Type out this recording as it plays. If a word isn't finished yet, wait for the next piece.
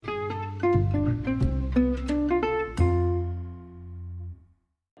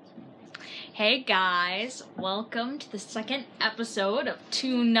Hey guys, welcome to the second episode of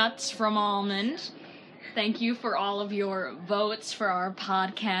Two Nuts from Almond. Thank you for all of your votes for our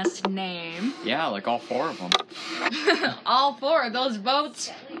podcast name. Yeah, like all four of them. All four of those votes,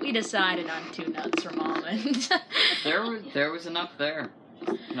 we decided on Two Nuts from Almond. There was enough there.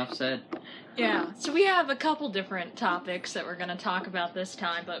 Enough said. Yeah, so we have a couple different topics that we're going to talk about this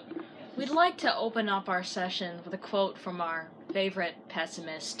time, but we'd like to open up our session with a quote from our favorite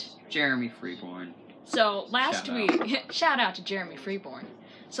pessimist, Jeremy Freeborn. So last week, shout out to Jeremy Freeborn.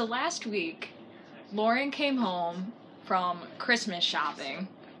 So last week, Lauren came home from Christmas shopping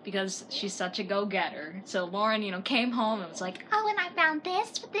because she's such a go-getter. So Lauren, came home and was like, oh, and I found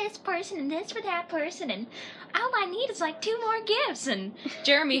this for this person and this for that person, and all I need is like 2 more gifts. And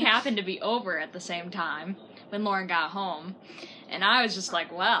Jeremy happened to be over at the same time when Lauren got home. And I was just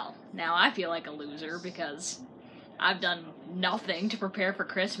like, well, now I feel like a loser because I've done nothing to prepare for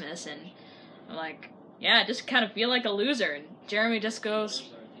Christmas, and I'm like, yeah, I just kind of feel like a loser. And Jeremy just goes,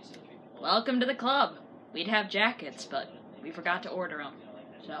 welcome to the club. We'd have jackets, but we forgot to order them.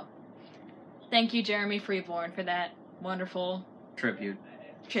 So, thank you, Jeremy Freeborn, for that wonderful Tribute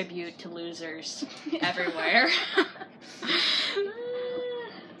to losers everywhere.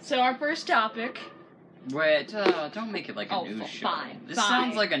 So our first topic. Wait, don't make it like a news show. Fine. This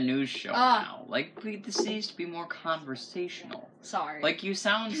sounds like a news show now. Like, this needs to be more conversational. Sorry. Like, you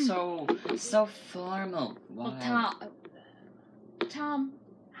sound so formal. Well, Tom,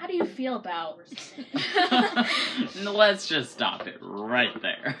 how do you feel about... Let's just stop it right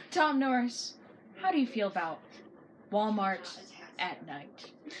there. Tom Norris, how do you feel about Walmart at night?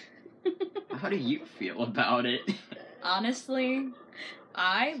 How do you feel about it? Honestly,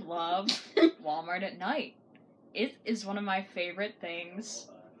 I love Walmart at night. It is one of my favorite things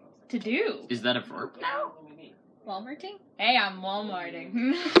to do. Is that a verb now? Walmarting? Hey, I'm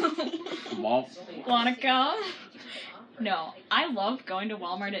Walmarting. Wanna come? No, I love going to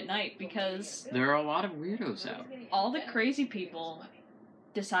Walmart at night because There are a lot of weirdos out. all the crazy people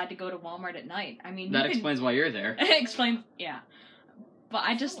decide to go to Walmart at night. I mean, That explains why you're there. It explains, yeah. But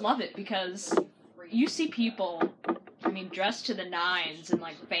I just love it because you see people, dressed to the nines in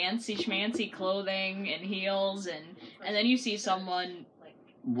like fancy schmancy clothing and heels, and then you see someone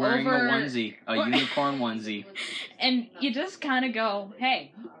Wearing a onesie, a unicorn onesie. And you just kind of go,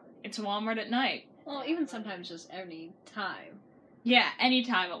 hey, it's Walmart at night. Well, even sometimes just any time. Yeah,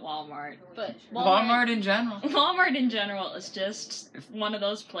 anytime at Walmart. But Walmart in general. Walmart in general is just one of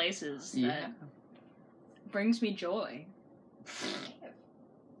those places that brings me joy.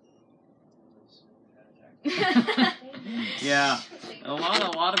 Yeah, a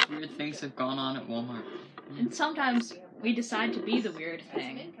lot of weird things have gone on at Walmart. And sometimes we decide to be the weird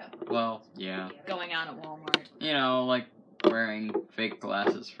thing. Well, yeah. Going on at Walmart. Like wearing fake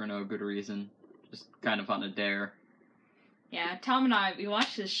glasses for no good reason. Just kind of on a dare. Yeah, Tom and I, we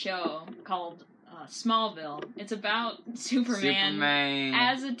watched this show called Smallville. It's about Superman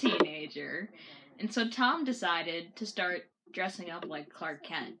as a teenager. And so Tom decided to start dressing up like Clark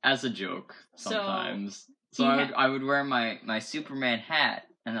Kent. As a joke, sometimes. So Yeah. I would wear my Superman hat,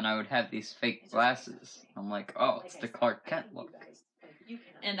 and then I would have these fake glasses. I'm like, oh, it's the Clark Kent look.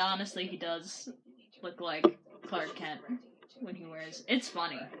 And honestly, he does look like Clark Kent when he wears... It's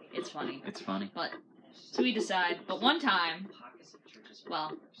funny. It's funny. It's funny. But, so we decide... But one time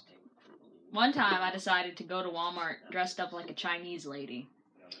I decided to go to Walmart dressed up like a Chinese lady.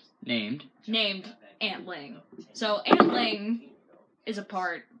 Named Aunt Ling. So Aunt Ling is a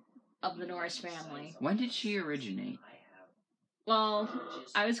part of the Norris family. When did she originate? Well,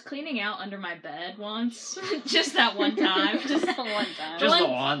 I was cleaning out under my bed once. Just that one time. Just the one time. Just the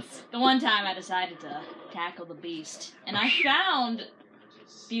once. The one time I decided to tackle the beast. And I found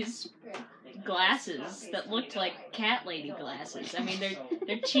these glasses that looked like cat lady glasses.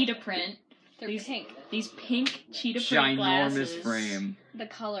 They're cheetah print. They're pink. These pink cheetah print glasses. Ginormous frame. The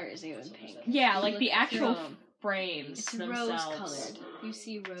color isn't even pink. Yeah, like the actual frames It's themselves. rose-colored. You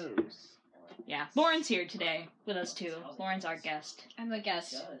see rose. Yeah, Lauren's here today with us too. Lauren's our guest. I'm a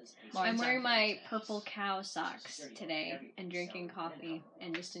guest. I'm wearing my purple cow socks today and drinking coffee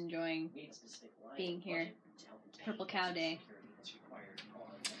and just enjoying being here. Purple Cow Day.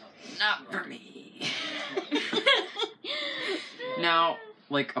 Not for me. Now,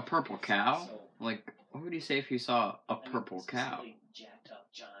 like a purple cow? Like, what would you say if you saw a purple cow?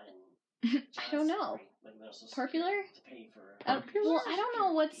 I don't know. Popular? Well, I don't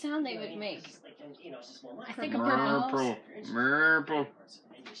know what sound they would make. I think a purple. Merple.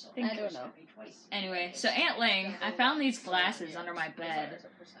 I don't know. Anyway, so Aunt Ling, I found these glasses under my bed,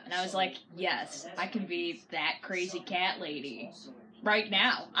 and I was like, yes, I can be that crazy cat lady. right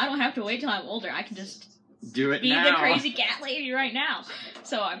now. I don't have to wait till I'm older. I can just Do it be now. the crazy cat lady right now.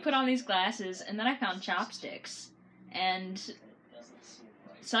 So I put on these glasses, and then I found chopsticks, and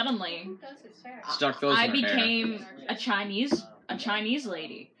suddenly Stuck those I in her hair. became a Chinese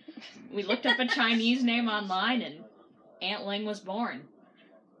lady. We looked up a Chinese name online, and Aunt Ling was born.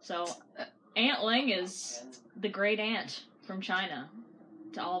 So Aunt Ling is the great aunt from China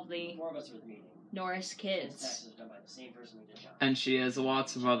to all of the Norris kids. And she has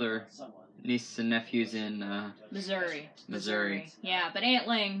lots of other nieces and nephews in Missouri. Missouri. Yeah, but Aunt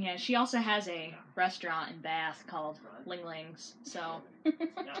Ling, yeah, she also has a restaurant in Bath called Ling Ling's. So,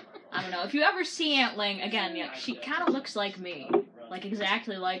 I don't know. If you ever see Aunt Ling, again, yeah, she kind of looks like me. Like,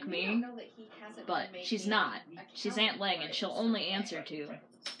 exactly like me. But she's not. She's Aunt Ling, and she'll only answer to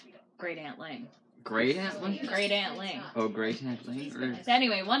Great Aunt Ling. Great Aunt Ling? Great Aunt Ling. Oh, Great Aunt Ling? Or... So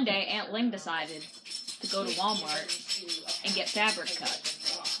anyway, one day, Aunt Ling decided to go to Walmart and get fabric cut.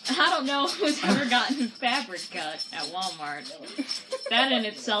 I don't know who's ever gotten fabric cut at Walmart. That in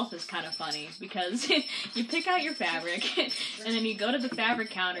itself is kind of funny, because you pick out your fabric, and then you go to the fabric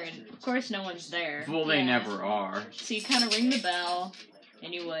counter, and of course no one's there. Well, they never are. So you kind of ring the bell,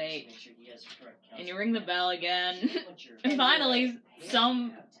 and you wait, and you ring the bell again, and finally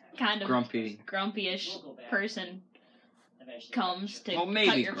some kind of grumpy-ish person comes to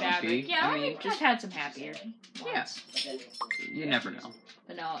cut your fabric. Yeah, I mean, just had some happier ones. Yeah. You never know.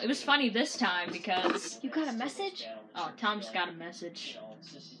 But no, it was funny this time because... You got a message? Oh, Tom just got a message.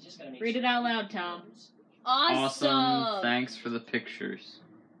 Read it out loud, Tom. Awesome! Thanks for the pictures.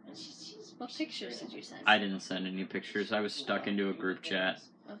 What pictures did you send? I didn't send any pictures. I was stuck into a group chat.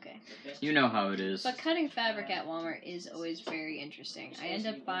 Okay. You know how it is. But cutting fabric at Walmart is always very interesting. I end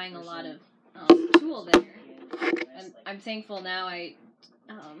up buying a lot of tulle there. And I'm thankful now I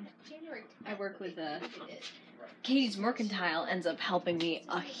work with Katie's Mercantile ends up helping me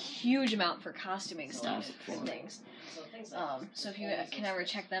a huge amount for costuming stuff and things. So if you can ever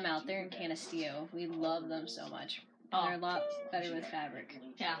check them out, they're in Canastillo. We love them so much. And they're a lot better with fabric.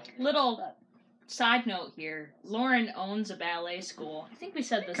 Yeah. Little side note here. Lauren owns a ballet school. I think we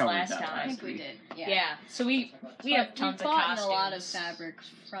said this last time. I think we did. Yeah. Yeah. So we have tons of costumes. We bought a lot of fabric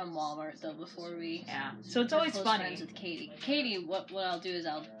from Walmart though before we. Yeah. So it's always funny. Friends with Katie. Katie, what I'll do is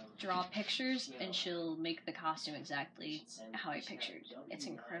I'll draw pictures and she'll make the costume exactly how I pictured. It's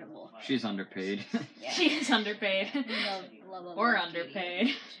incredible. She's underpaid. Yeah. She is underpaid. Love or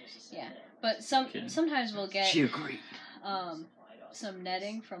underpaid. Yeah. But sometimes we'll get She agreed. some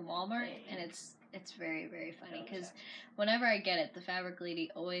netting from Walmart, and it's very, very funny because whenever I get it, the fabric lady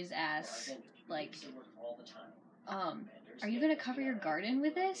always asks like, are you gonna cover your garden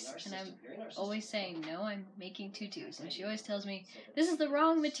with this? And I'm always saying no, I'm making tutus, and she always tells me this is the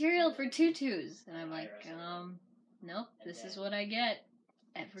wrong material for tutus, and I'm like, nope, this is what I get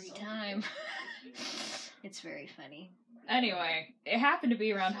every time. It's very funny. Anyway, it happened to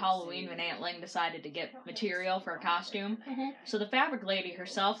be around Halloween when Aunt Ling decided to get material for a costume. Mm-hmm. So the fabric lady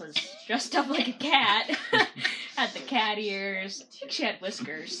herself was dressed up like a cat. Had the cat ears. I think she had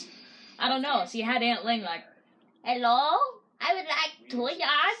whiskers. I don't know. So you had Aunt Ling like, hello? I would like 2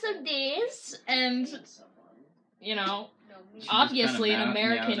 yards of this. And, you know, obviously an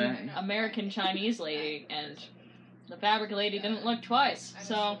American Chinese lady. And the fabric lady didn't look twice.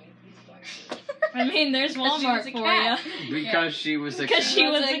 So... I mean, there's Walmart for you. Because she was a cat. Because she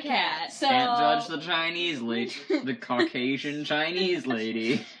was a cat. So... Can't judge the Chinese lady. The Caucasian Chinese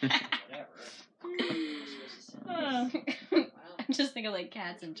lady. I'm just thinking like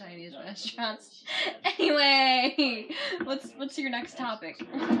cats in Chinese restaurants. Anyway, what's your next topic?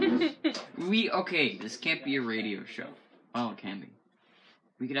 Okay, this can't be a radio show. Oh, it can be.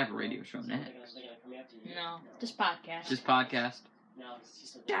 We could have a radio show next. No, just podcast. Just podcast.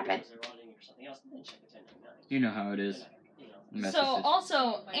 Stop it. You know how it is. So,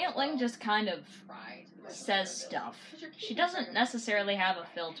 also, Aunt Ling just kind of says stuff. She doesn't necessarily have a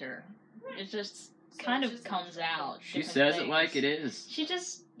filter. It just kind of comes out. She says it like it is. She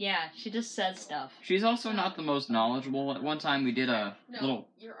just says stuff. She's also not the most knowledgeable. At one time we did a little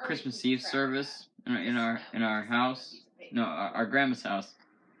Christmas Eve service in our house. No, our grandma's house.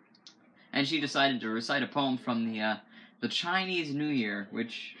 And she decided to recite a poem from the Chinese New Year,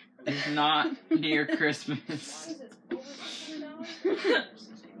 which is not near Christmas.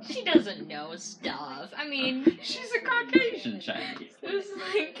 She doesn't know stuff. I mean... She's a Caucasian Chinese. It's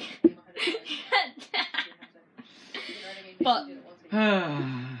like... But...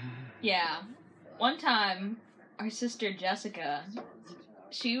 yeah. One time, our sister Jessica,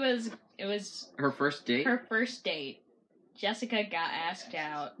 it was... Her first date? Her first date. Jessica got asked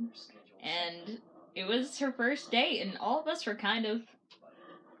out, and it was her first date, and all of us were kind of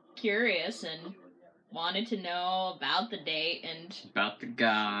curious and wanted to know about the date and about the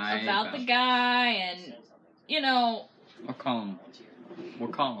guy, and you know, we'll call him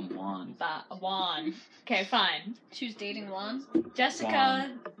Juan. Juan. Okay, fine. She was dating Juan?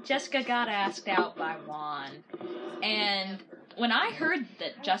 Jessica got asked out by Juan. And when I heard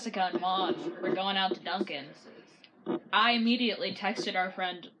that Jessica and Juan were going out to Dunkin', I immediately texted our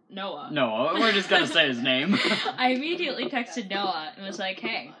friend Noah. Noah, we're just gonna say his name. I immediately texted Noah and was like,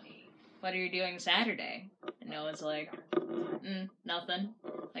 hey, what are you doing Saturday? And Noah's like, nothing.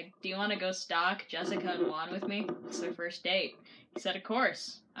 Like, do you want to go stalk Jessica and Juan with me? It's their first date. He said, of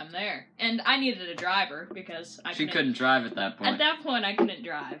course, I'm there. And I needed a driver because She couldn't drive at that point. At that point, I couldn't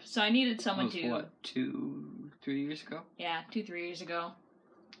drive. So I needed someone that was, what, 2-3 years ago? Yeah, 2-3 years ago.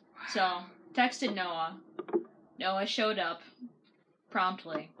 So, texted Noah. Noah showed up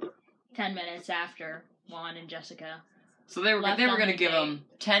promptly 10 minutes after Juan and Jessica. So they were going to give him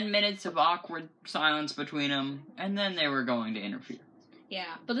 10 minutes of awkward silence between them, and then they were going to interfere.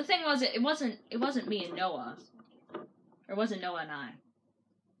 Yeah, but the thing was, it wasn't me and Noah. It wasn't Noah and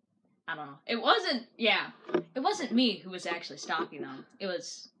I don't know. It wasn't me who was actually stalking them. It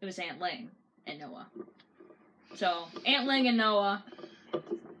was Aunt Ling and Noah. So, Aunt Ling and Noah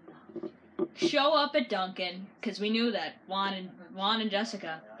show up at Dunkin', because we knew that Juan and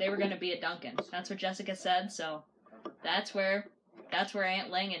Jessica, they were going to be at Dunkin'. That's what Jessica said, so that's where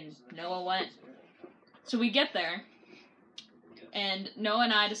Aunt Ling and Noah went. So we get there, and Noah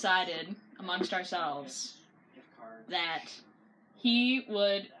and I decided, amongst ourselves, that he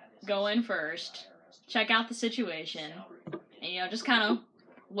would go in first, check out the situation, and, just kind of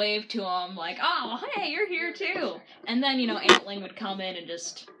wave to him, like, oh, hey, you're here too. And then, Aunt Ling would come in and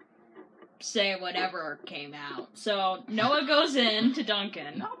just say whatever came out. So Noah goes in to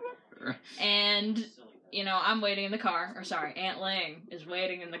Dunkin', and, I'm waiting in the car. Or, sorry, Aunt Ling is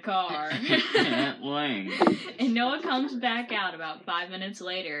waiting in the car. Aunt Ling. And Noah comes back out about 5 minutes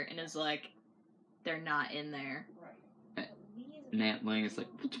later and is like, they're not in there. And Aunt Ling is like,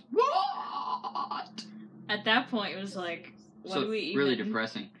 what? At that point, it was like, what do we even... really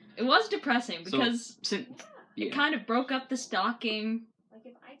depressing. It was depressing because it kind of broke up the stalking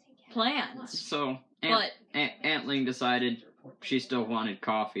plans. So, Aunt Ling decided she still wanted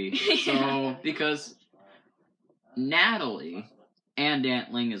coffee. So, because Natalie and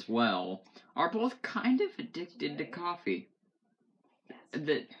Aunt Ling as well are both kind of addicted to coffee.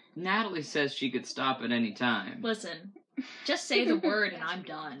 That Natalie says she could stop at any time. Listen, just say the word and I'm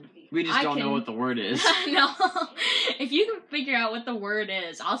done. We just don't know what the word is. No. If you can figure out what the word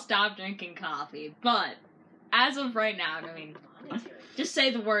is, I'll stop drinking coffee. But, as of right now, just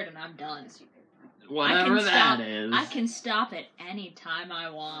say the word and I'm done. Whatever that is. I can stop at any time I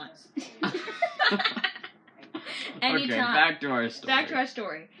want. Anytime. Okay, back to our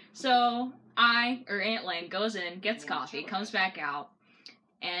story. So, Aunt Ling goes in, gets coffee, comes back out,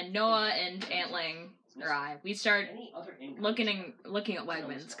 and Noah and Aunt Ling, we start looking at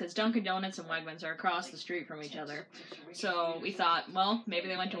Wegmans, because Dunkin' Donuts and Wegmans are across the street from each other. So we thought, well, maybe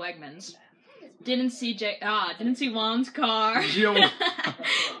they went to Wegmans. Didn't see Juan's car.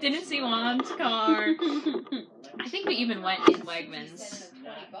 Didn't see Juan's car. I think we even went in Wegmans,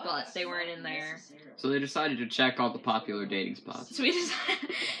 but they weren't in there. So they decided to check all the popular dating spots.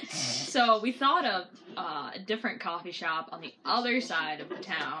 So we thought of a different coffee shop on the other side of the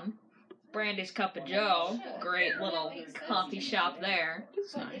town. Brandy's Cup of Joe, great little coffee shop there.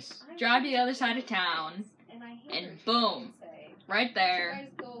 It's nice. Drive to the other side of town, and boom, right there,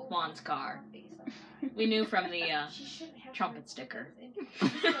 Juan's car. We knew from the trumpet sticker.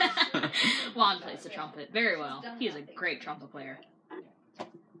 Juan plays the trumpet very well. He is a great trumpet player.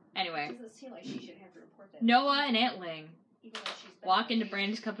 Anyway, Noah and Aunt Ling walk into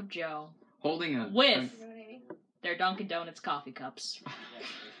Brandy's Cup of Joe with their Dunkin' Donuts coffee cups.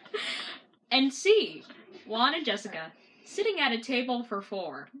 And see Juan and Jessica sitting at a table for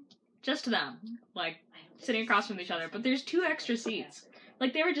 4. Just them. Like, sitting across from each other. But there's 2 extra seats.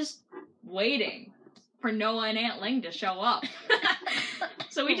 Like, they were just waiting for Noah and Aunt Ling to show up.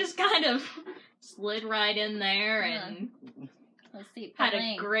 So we just kind of slid right in there and had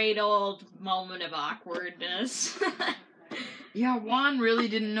a great old moment of awkwardness. Yeah, Juan really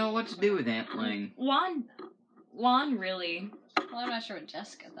didn't know what to do with Aunt Ling. Juan really... Well, I'm not sure what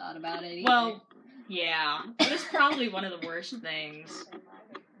Jessica thought about it either. Well, yeah. It was probably one of the worst things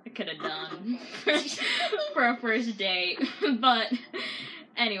I could have done for a first date. But,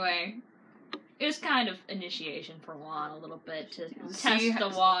 anyway, it was kind of initiation for Juan a little bit to test the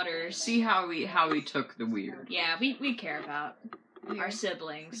waters. See how we took the weird. Yeah, we care about our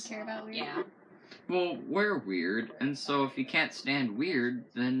siblings. We care about weird? Yeah. Well, we're weird, and so if you can't stand weird,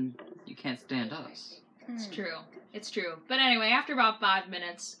 then you can't stand us. It's true. It's true. But anyway, after about 5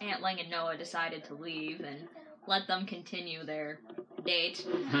 minutes, Aunt Ling and Noah decided to leave and let them continue their date.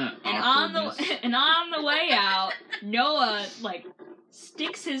 And on the way out, Noah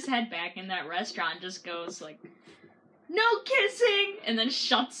sticks his head back in that restaurant, just goes no kissing, and then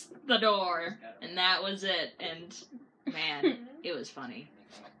shuts the door, and that was it. And man, it was funny.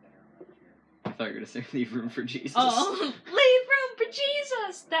 I thought you were gonna say leave room for Jesus. Oh, leave room for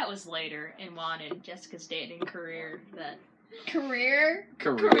Jesus! That was later in Juan and Jessica's dating career. Career?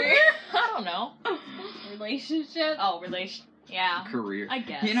 I don't know. Relationship? Oh, yeah. Career. I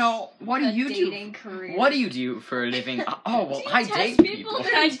guess. You know, what do you do? Career. What do you do for a living? Oh, well, I date people.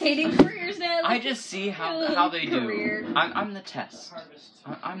 They're dating careers now. I just see how they career. do. I'm the test.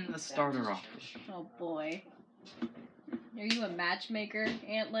 I'm the starter offer. Oh boy. Are you a matchmaker,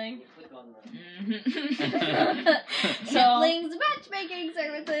 Aunt Ling? So, Aunt Ling's matchmaking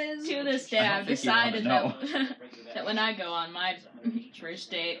services. To this day, I've decided that when I go on my first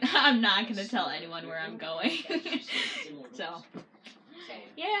date, I'm not going to tell anyone where I'm going. So,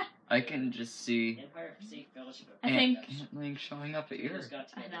 yeah. I can just see Aunt Ling showing up at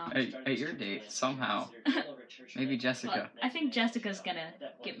your date somehow. Maybe Jessica. Well, I think Jessica's gonna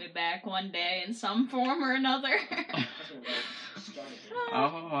get me back one day in some form or another.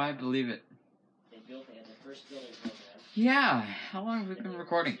 Oh, I believe it. Yeah, how long have we been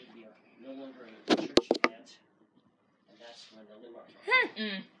recording?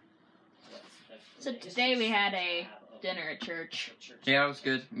 So today we had a dinner at church. Yeah, it was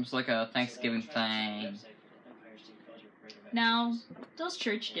good. It was like a Thanksgiving thing. Now, those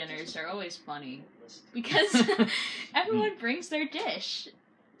church dinners are always funny because everyone brings their dish.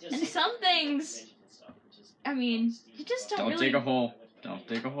 And some things, I mean, you just don't really... dig a hole. Don't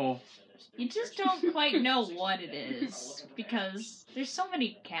dig a hole. You just don't quite know what it is because there's so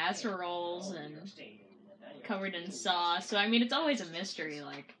many casseroles and covered in sauce. So, I mean, it's always a mystery,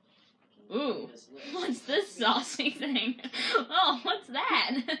 ooh, what's this saucy thing? Oh, what's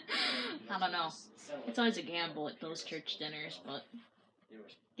that? I don't know. It's always a gamble at those church dinners, but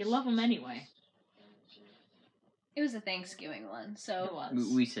you love them anyway. It was a Thanksgiving one, so it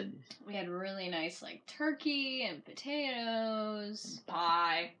was. We said we had really nice turkey and potatoes,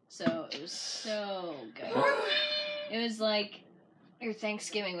 pie. So it was so good. It was like your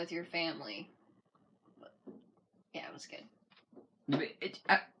Thanksgiving with your family. But, yeah, it was good.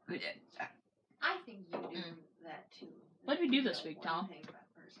 I think you do that too. What did we do this week, Tom?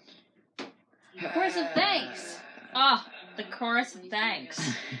 The Chorus of Thanks. The Chorus of Thanks.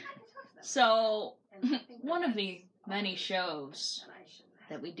 So, one of the many shows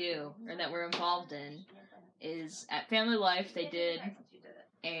that we do, or that we're involved in, is at Family Life they did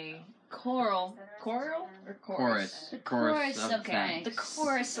a chorus? The Chorus of Thanks. The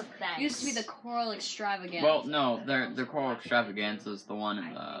Chorus of Thanks. It used to be the Choral Extravaganza. Well, no, the Choral Extravaganza is the one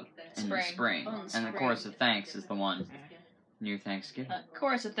in the spring. Oh, and the Chorus of Thanks is the one near Thanksgiving.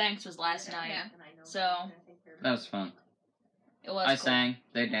 Chorus of Thanks was last night. Yeah. So that was fun. It was. I cool. sang.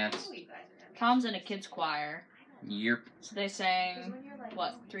 They danced. Tom's in a kids choir. Yep. So they sang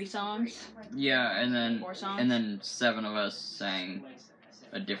 3 songs? Yeah, and then 4 songs? And then 7 of us sang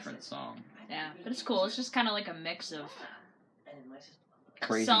a different song. Yeah, but it's cool. It's just kind of like a mix of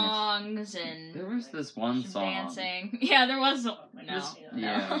craziness. Songs and there was this one song dancing. Yeah, there was.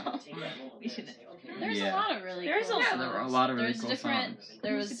 Yeah. There's a lot of really. There were a lot of really cool songs.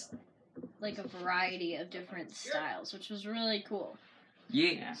 There was a variety of different styles, which was really cool.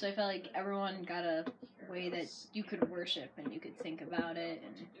 Yeah. So I felt like everyone got a way that you could worship and you could think about it,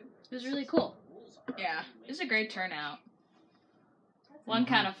 and it was really cool. Yeah, it was a great turnout. One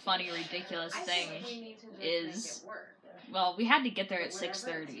kind of funny, ridiculous thing is, well, we had to get there at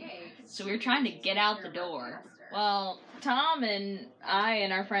 6:30, so we were trying to get out the door. Well, Tom and I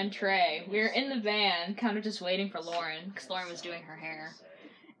and our friend Trey, we were in the van, kind of just waiting for Lauren, because Lauren was doing her hair.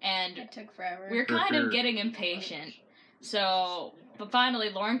 And it took forever. We were kind of getting impatient. So, but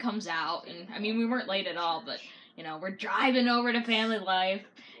finally Lauren comes out, and I mean, we weren't late at all, but, we're driving over to Family Life,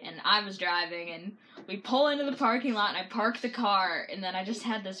 and I was driving, and we pull into the parking lot, and I park the car, and then I just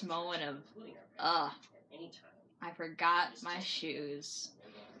had this moment of, I forgot my shoes.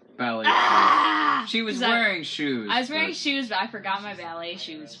 Ballet shoes. She was wearing shoes. I was wearing shoes, but I forgot my ballet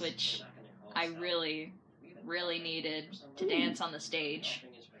shoes, which I really, really needed to dance on the stage.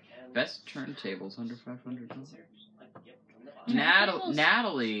 Best turntables under $500.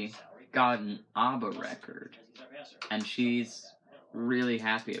 Natalie got an ABBA record, and she's really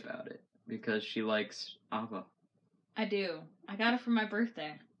happy about it because she likes ABBA. I do. I got it for my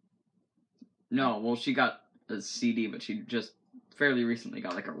birthday. No, well, she got a CD, but she just fairly recently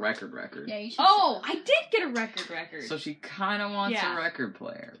got like a record. Yeah, you should. Oh, I did get a record. So she kind of wants Yeah. a record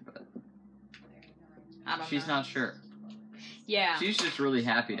player, but I don't she's know. not sure. Yeah, She's just really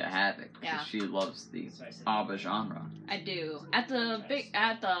happy to have it because Yeah. she loves the ABBA genre. I do. At the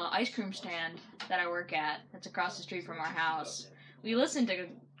ice cream stand that I work at, that's across the street from our house, we listened to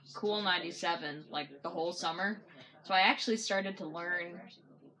Cool 97 like the whole summer. So I actually started to learn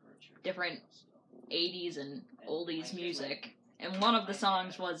different 80s and oldies music. And one of the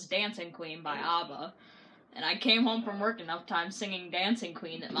songs was Dancing Queen by ABBA. And I came home from work enough times singing Dancing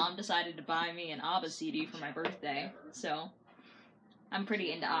Queen that Mom decided to buy me an ABBA CD for my birthday. So I'm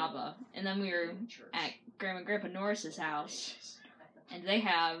pretty into ABBA. And then we were at Grandma and Grandpa Norris's house, and they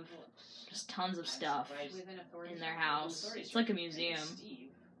have just tons of stuff in their house. It's like a museum.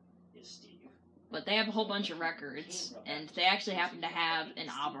 But they have a whole bunch of records, and they actually happen to have an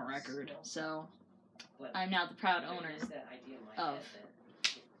ABBA record. So I'm now the proud owner of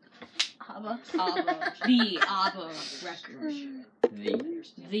ABBA. ABBA, the ABBA record. The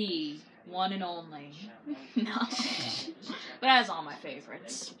The one and only. No. But it has all my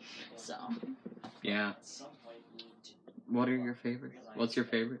favorites. So, yeah. What are your favorites? What's your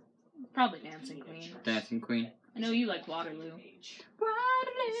favorite? probably Dancing Queen. Dancing Queen. I know you like Waterloo.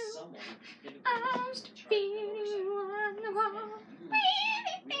 Waterloo, I was feeling you on the wall.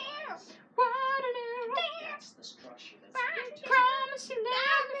 Waterloo, I promise you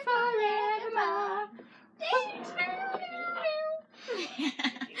love me forevermore.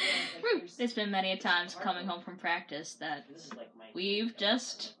 There's been many a times coming home from practice that we've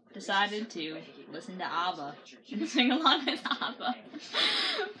just decided to listen to ABBA and sing along with ABBA.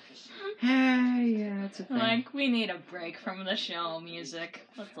 Yeah, it's a thing. Like, we need a break from the show music.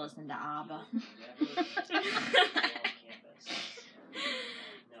 Let's listen to ABBA.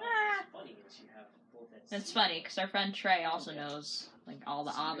 It's funny, because our friend Trey also knows, like, all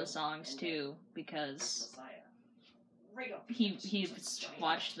the ABBA songs, too, because he's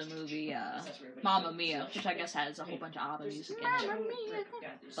watched the movie, Mamma Mia, which I guess has a whole bunch of ABBA music in it. Mamma Mia,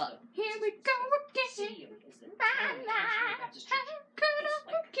 but here we go again.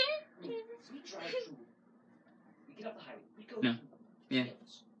 No. Yeah.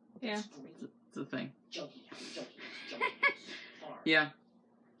 Yeah. It's a thing. Yeah.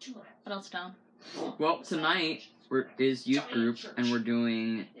 What else, Tom? Well, tonight is youth group, and we're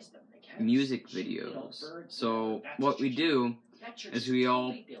doing music videos. So what we do is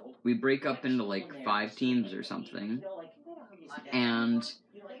we break up into like 5 teams or something, and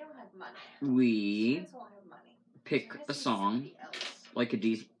we pick a song, like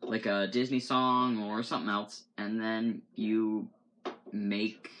a Disney song or something else, and then you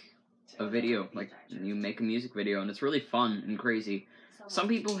make a video, like you make a music video, and it's really fun and crazy. Some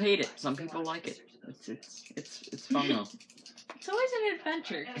people hate it, some people like it. It's fun though. It's always an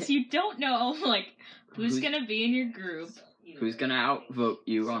adventure, because you don't know, like, who's gonna be in your group. Who's gonna outvote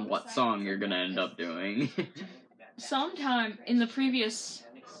you on what song you're gonna end up doing. Sometime in the previous,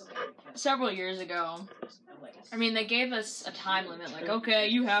 several years ago, I mean, they gave us a time limit, like, okay,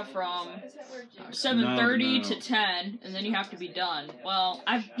 you have from 7:30 to 10, and then you have to be done. Well,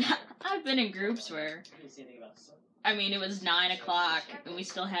 I've been in groups where, I mean, it was 9 o'clock, and we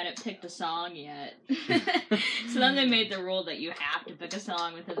still hadn't picked a song yet. So then they made the rule that you have to pick a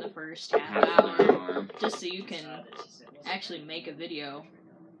song within the first half hour, just so you can actually make a video.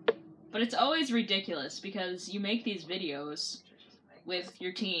 But it's always ridiculous, because you make these videos with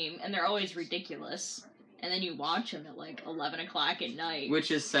your team, and they're always ridiculous, and then you watch them at like 11 o'clock at night.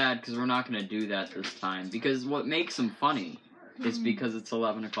 Which is sad, because we're not going to do that this time. Because what makes them funny is because it's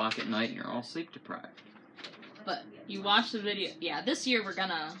 11 o'clock at night and you're all sleep deprived. But you watch the video. Yeah, this year they're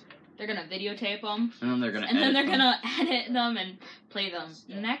gonna videotape them, And then they're going to edit them and play them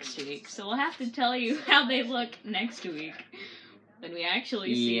next week. So we'll have to tell you how they look next week when we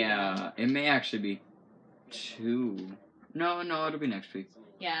actually see them. Yeah, it may actually be 2. No, it'll be next week.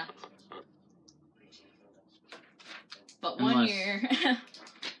 Yeah. But one year.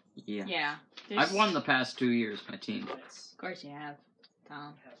 Yeah. Yeah. I've won the past 2 years, my team. Of course you have,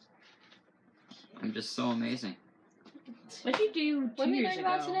 Tom. I'm just so amazing. What did you do 2 What did we years learn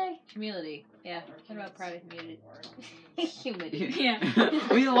ago? about today? Humility. Yeah. What about private humility? Humility.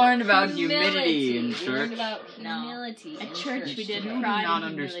 Yeah. We learned about humidity in We learned church. about No. humility. At in church we did You do pride not and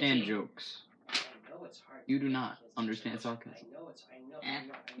understand humility. jokes. You do not understand sarcasm.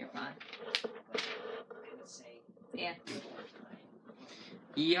 You're fine. Yeah.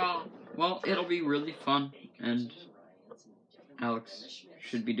 Yeah, well, it'll be really fun, and Alex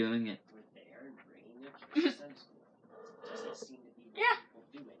should be doing it. Yeah.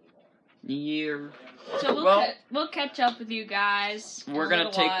 Yeah. So we'll catch up with you guys. We're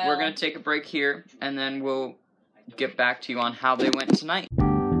gonna take a break here, and then we'll get back to you on how they went tonight.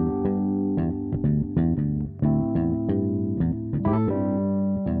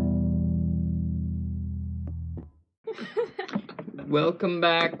 Welcome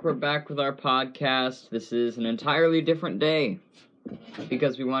back. We're back with our podcast. This is an entirely different day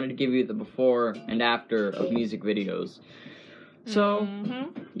because we wanted to give you the before and after of music videos. So,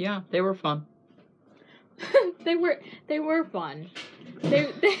 yeah, they were fun. They were fun.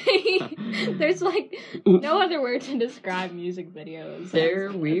 There's like no other word to describe music videos.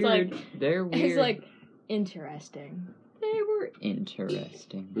 They're weird. They're weird. It's like interesting. They were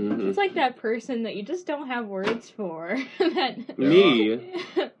interesting. Mm-hmm. It's like that person that you just don't have words for. Me.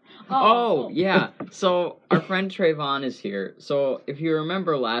 Oh, yeah. So, our friend Trayvon is here. So, if you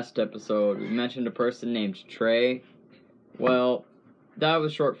remember last episode, we mentioned a person named Trey. Well, that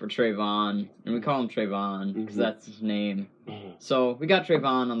was short for Trayvon, and we call him Trayvon because that's his name. So, we got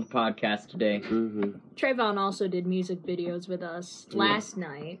Trayvon on the podcast today. Mm-hmm. Trayvon also did music videos with us last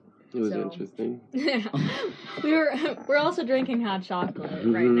night. It was interesting. We're also drinking hot chocolate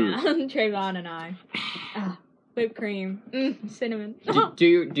right now, Trayvon and I. Whipped cream, cinnamon.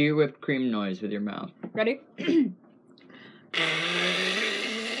 Do you whipped cream noise with your mouth? Ready?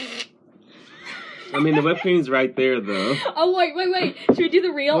 I mean, the whipped cream's right there, though. Oh, wait. Should we do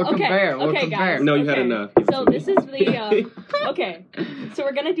the real? We'll compare. Guys. No, you had enough. So this is the, okay. So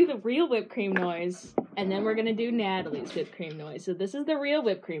we're gonna do the real whipped cream noise, and then we're gonna do Natalie's whipped cream noise. So this is the real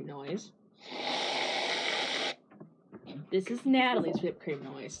whipped cream noise. This is Natalie's whipped cream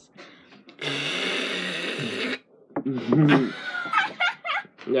noise.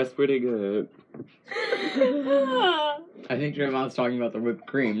 That's pretty good. I think Trayvon's talking about the whipped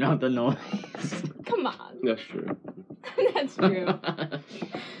cream, not the noise. Come on. That's true. That's true.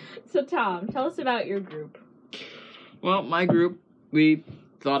 So Tom, tell us about your group. Well, my group, we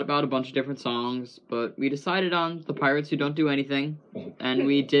thought about a bunch of different songs, but we decided on The Pirates Who Don't Do Anything, and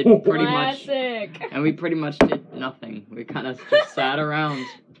we did pretty much... Classic. And we pretty much did nothing. We kind of just sat around.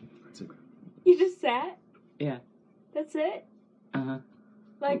 You just sat? Yeah. That's it? Uh-huh.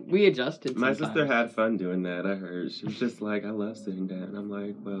 Like, we adjusted My sometimes. sister had fun doing that, I heard. She was just like, I love singing that. And I'm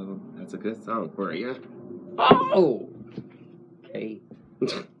like, well, that's a good song for you. Oh! Okay.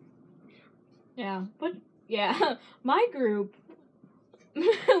 yeah. But, yeah. My group,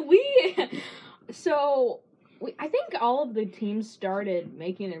 I think all of the teams started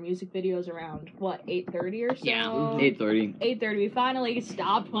making their music videos around, 8:30 or so? Yeah, 8:30. 8:30. We finally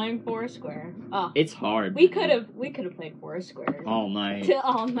stopped playing Foursquare. It's hard. We could have played Foursquare. All night.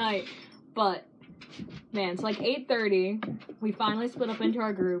 All night. But, man, it's like 8:30. We finally split up into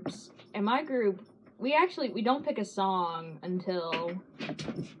our groups. And my group, we don't pick a song until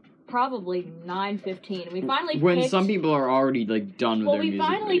probably 9:15. We finally when some people are already, done with their music videos. Well, we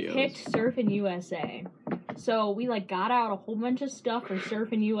finally picked Surfin' USA. So we got out a whole bunch of stuff for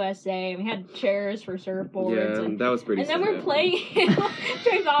Surfin' USA, and we had chairs for surfboards. Yeah, that was pretty. And then we're playing.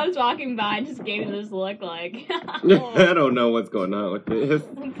 Trayvon was walking by and just gave me this look like. I don't know what's going on with this.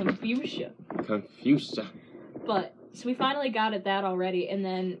 Confusion. But so we finally got at that already, and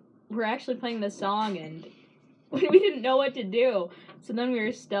then we're actually playing this song, and we didn't know what to do. So then we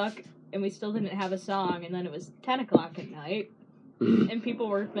were stuck, and we still didn't have a song, and then it was 10 o'clock at night, and people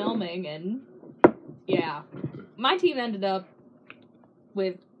were filming, and. Yeah. My team ended up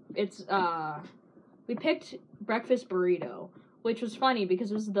with, we picked Breakfast Burrito, which was funny because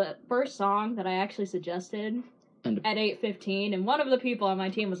it was the first song that I actually suggested at 8:15, and one of the people on my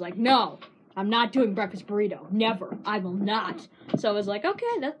team was like, no, I'm not doing Breakfast Burrito. Never. I will not. So I was like,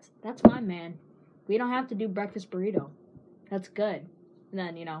 okay, that's fine, man. We don't have to do Breakfast Burrito. That's good. And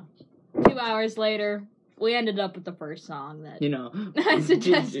then, 2 hours later, we ended up with the first song that I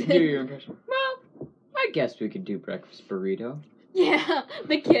suggested. Do your impression. Well, I guess we could do Breakfast Burrito. Yeah,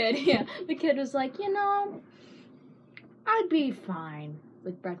 the kid was like, I'd be fine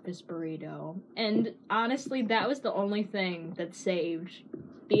with Breakfast Burrito. And honestly, that was the only thing that saved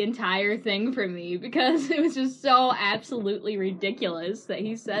the entire thing for me, because it was just so absolutely ridiculous that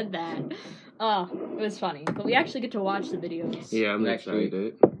he said that. Oh, it was funny. But we actually get to watch the videos. Yeah, I'm next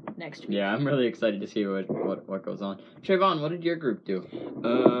excited. Next week. Yeah, I'm really excited to see what goes on. Trayvon, what did your group do?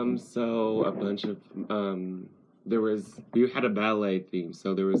 So a bunch of we had a ballet theme.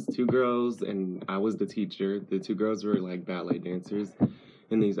 So there was 2 girls and I was the teacher. The 2 girls were like ballet dancers,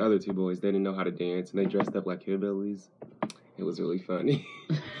 and these other 2 boys, they didn't know how to dance, and they dressed up like hillbillies. It was really funny.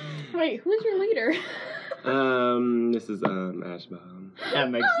 Wait, who's your leader? This is Ashbaum. That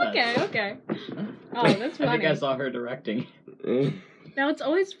makes sense. Okay. Oh, that's funny. I think I saw her directing. Now, it's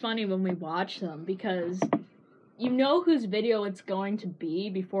always funny when we watch them because you know whose video it's going to be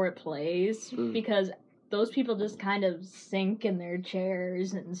before it plays because those people just kind of sink in their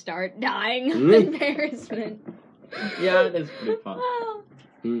chairs and start dying of embarrassment. Yeah, it is pretty fun.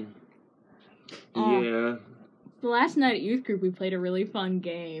 Yeah. The last night at youth group, we played a really fun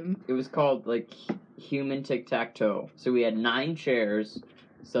game. It was called, like, human tic-tac-toe. So we had 9 chairs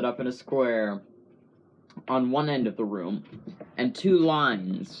set up in a square on one end of the room, and 2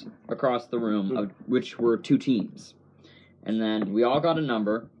 lines across the room, of which were 2 teams. And then we all got a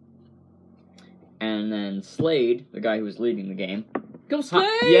number, and then Slade, the guy who was leading the game... Go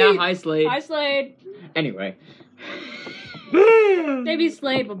Slade! Hi Slade! Hi, Slade! Anyway. Maybe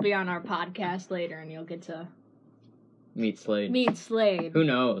Slade will be on our podcast later, and you'll get to... Meet Slade. Meet Slade. Who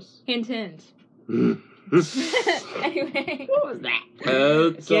knows? Hint, hint. Anyway. What was that?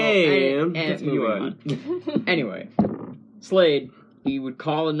 Okay. So, and moving on. Anyway, Slade, he would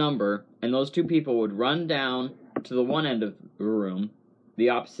call a number, and those 2 people would run down to the one end of the room, the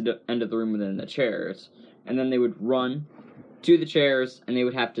opposite end of the room within the chairs, and then they would run to the chairs, and they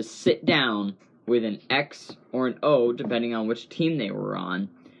would have to sit down with an X or an O, depending on which team they were on,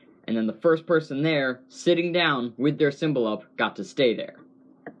 and then the first person there, sitting down with their symbol up, got to stay there.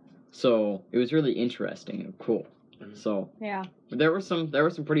 So it was really interesting and cool. So yeah, there were some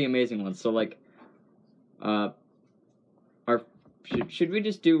pretty amazing ones. So like, should we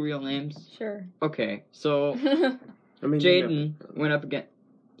just do real names? Sure. Okay. So I mean, Jaden went up against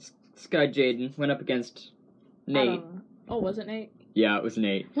this guy. Jaden went up against Nate. Oh, was it Nate? Yeah, it was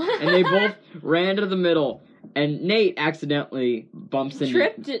Nate. And they both ran to the middle. And Nate accidentally bumps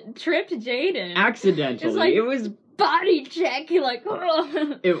into... Tripped Jaden. Accidentally. It's like, it was... Body check. You're like...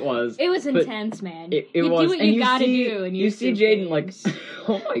 It was. It was intense, man. It you was. do what and you gotta do. And you see Jaden like,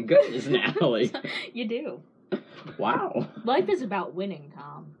 oh my goodness, Natalie. You do. Wow. Life is about winning,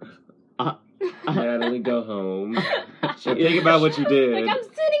 Tom. Natalie, go home. Think about what you did. Like, I'm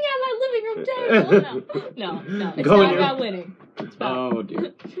sitting at my living room table. No. It's not about winning. It's about oh,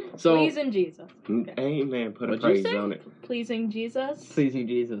 dear. So, pleasing Jesus. Okay. Amen. Put a What'd you praise say? on it. Pleasing Jesus. Pleasing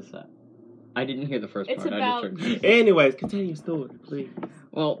Jesus. I didn't hear the first It's part. about... I just heard... Anyways, continue your story, please.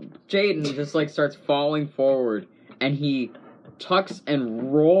 Well, Jaden just, like, starts falling forward, and he tucks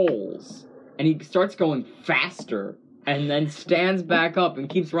and rolls, and he starts going faster, and then stands back up and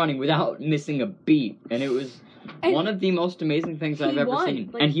keeps running without missing a beat. And it was one of the most amazing things I've ever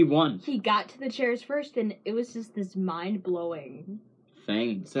seen. Like, and he won. He got to the chairs first, and it was just this mind-blowing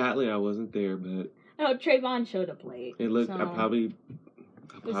thing. Sadly, I wasn't there, but... Oh, Trayvon showed up late. It looked... So. I probably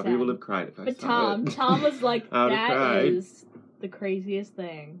would have cried if I saw it. But Tom was like, that cried. is the craziest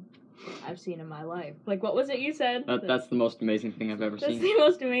thing I've seen in my life. Like, what was it you said? That's the most amazing thing I've ever That's seen. the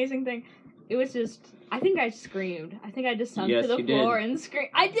most amazing thing. It was just... I think I screamed. I think I just sunk to the floor and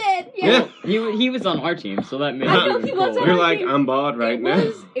screamed. I did! Yeah! He was on our team, so that made I know it he was on You're our like, team. I'm bald right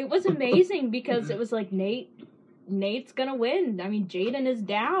now. It was amazing because it was like, Nate's gonna win. I mean, Jaden is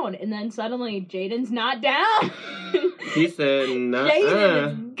down, and then suddenly Jaden's not down. He said, nah. Jaden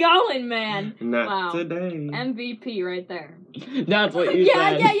is going, man. Not today. MVP right there. That's what you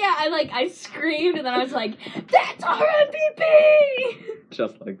said. Yeah. I screamed, and then I was like, "That's our MVP!"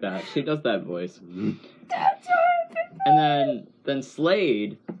 Just like that. She does that voice. That's our MVP. And then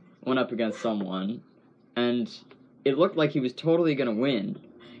Slade went up against someone, and it looked like he was totally gonna win.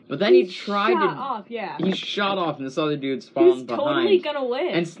 But then he tried shot off, yeah. He shot off, and this other dude's falling behind. Totally gonna win.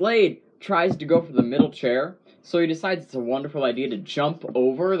 And Slade tries to go for the middle chair, so he decides it's a wonderful idea to jump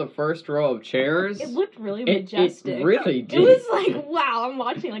over the first row of chairs. It looked really majestic. It really did. It was like, wow, I'm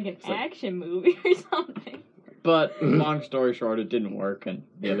watching like an action movie or something. But long story short, it didn't work, and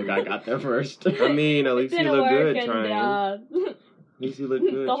the other guy got there first. I mean, at least you look good trying. At least you look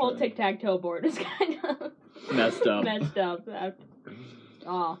good. The whole tic-tac-toe board is kind of messed up.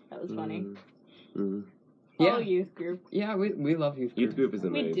 Oh, that was funny. Yeah. Youth group. Yeah, we love youth group. Youth group is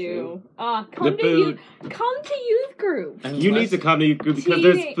amazing. We do. Come to youth group. You need to come to youth group because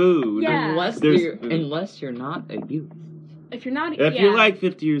there's food. Yeah. Unless you're not a youth. If you're not, if you're like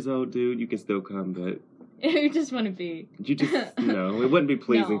 50 years old, dude, you can still come, but you just want to be. You just no, it wouldn't be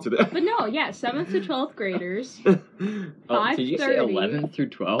pleasing to them. But no, yeah, 7th to 12th graders. Oh, did you say 11th through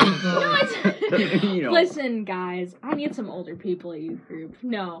 12? No, Listen, guys, I need some older people at youth group.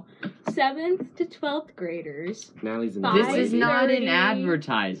 No, 7th to 12th graders. Natalie's in this is not an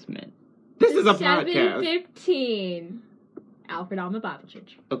advertisement. This is a podcast. 7:15 Alfred Alma Bible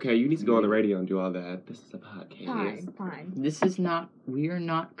Church. Okay, you need to go on the radio and do all that. This is a podcast. Fine. This is not. We are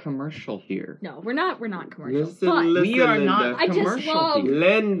not commercial here. No, we're not commercial. Listen, but listen, We are Linda. not I just commercial love- here.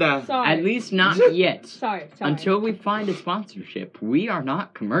 Linda. Sorry. At least not yet. Sorry. Until we find a sponsorship, we are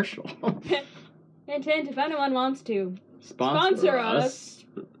not commercial. Hint, hint, if anyone wants to sponsor us,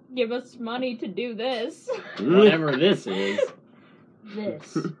 give us money to do this. Whatever this is.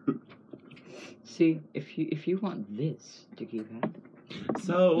 This. See, if you want this to keep happening.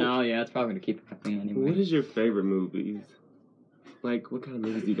 So, No, yeah, it's probably gonna keep happening anyway. what is your favorite movies? Like, what kind of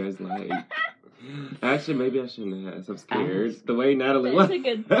movies do you guys like? Actually, maybe I shouldn't ask. I'm scared. The way Natalie That's a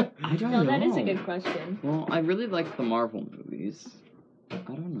good. I don't No, know. that is a good question. Well, I really like the Marvel movies. I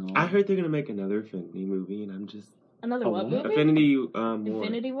don't know. I heard they're gonna make another Infinity movie, and I'm just Another A what what? movie? Infinity War.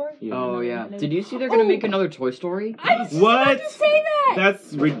 Infinity War? Yeah. Oh Another yeah. Infinity- Did you see they're gonna Oh! make another Toy Story? I was just What? about to say that!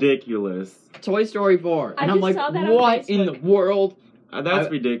 That's ridiculous. Toy Story 4. I And I'm just like, saw that on what in the Facebook. world? That's I-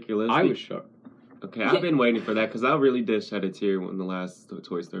 ridiculous. I was shocked. Okay, I've been waiting for that because I really did shed a tear in the last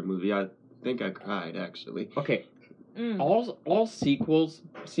Toy Story movie. I think I cried actually. Okay, Mm. all sequels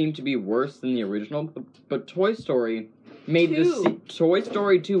seem to be worse than the original, but Toy Story made Toy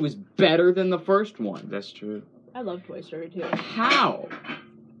Story 2 was better than the first one. That's true. I love Toy Story 2. How?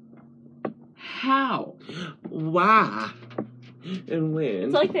 How? Why? And when?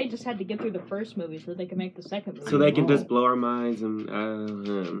 It's like they just had to get through the first movie so they could make the second movie. So they can know. just blow our minds and.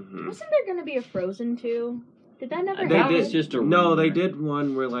 Wasn't there gonna be a Frozen 2? Did that never They happen? That was just a No, rumor. they did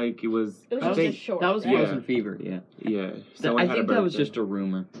one where like it was. It was That just was, a short. that was right? Frozen Fever, yeah. Yeah. Someone I had a think that was birthday. just a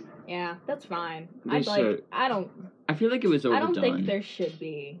rumor. Yeah, that's fine. They should. I don't I feel like it was I overdone. don't think there should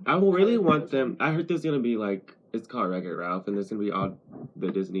be. I will really another want Frozen. them. I heard there's gonna be like it's called Wreck-It Ralph, and there's gonna be all the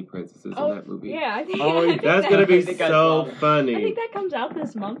Disney princesses in that movie. Yeah, I think, Oh, I think That's that, gonna be I think I so saw it. funny. I think that comes out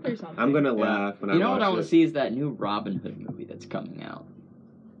this month or something. I'm gonna Yeah. laugh when I You know watch what I want it. to see is that new Robin Hood movie that's coming out.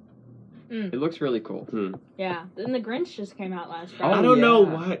 Mm. It looks really cool. Yeah, and the Grinch just came out last Oh, Friday. I don't know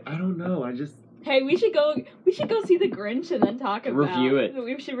yeah. why. I don't know. I just. Hey, we should go see the Grinch and then talk about Review it.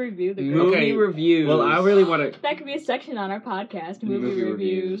 We should review the Grinch. Movie Okay, reviews. Well, I really want to. That could be a section on our podcast, movie, Movie reviews.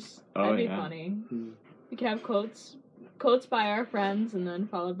 reviews. Oh, That'd be yeah. funny. Hmm. We could have quotes by our friends and then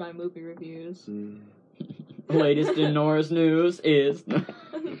followed by movie reviews. Latest in Norris news is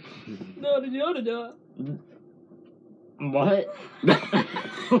No, what?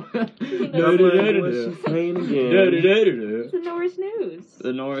 What's she saying again? It's the Norris News.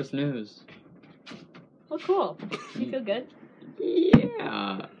 The Norris news. Well, cool. You feel good?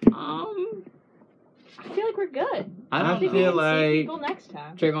 Yeah. I feel like we're good. I I don't feel know. See like people next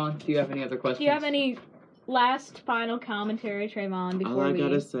time. Trayvon, do you have any other questions? Do you have any last final commentary, Trayvon, before all I we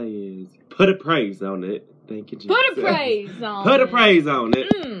gotta say is put a praise on it. Thank you, Jesus. put a praise on Put a it? praise on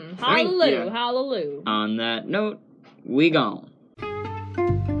it. Hallelujah, you. hallelujah. On that note, we gone.